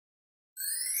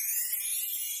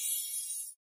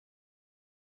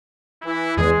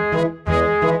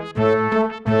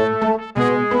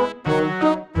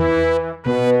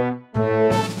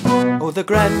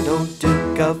grand old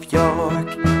Duke of York,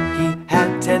 he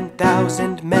had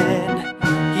 10,000 men.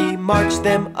 He marched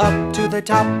them up to the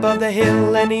top of the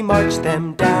hill, and he marched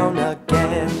them down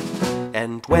again.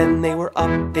 And when they were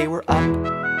up, they were up,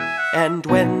 and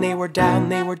when they were down,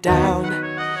 they were down.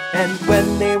 And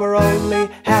when they were only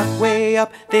halfway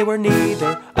up, they were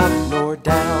neither up nor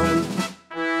down.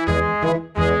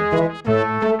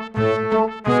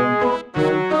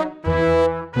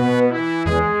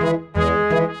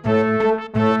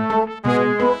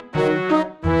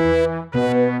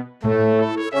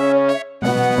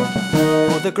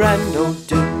 The grand old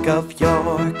Duke of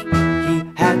York, he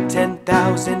had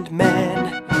 10,000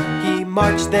 men. He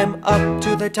marched them up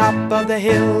to the top of the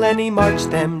hill, and he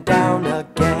marched them down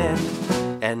again.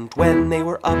 And when they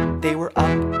were up, they were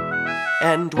up,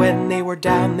 and when they were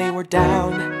down, they were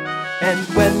down. And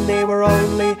when they were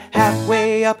only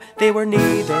halfway up, they were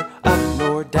neither up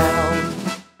nor down.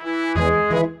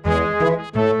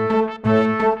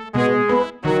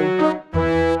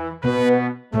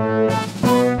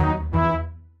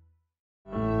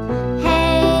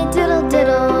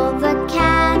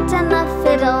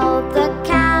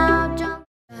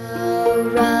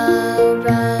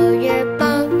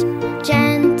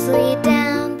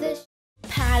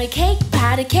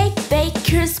 Pat a cake,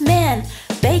 baker's man.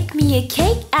 Bake me a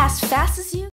cake as fast as you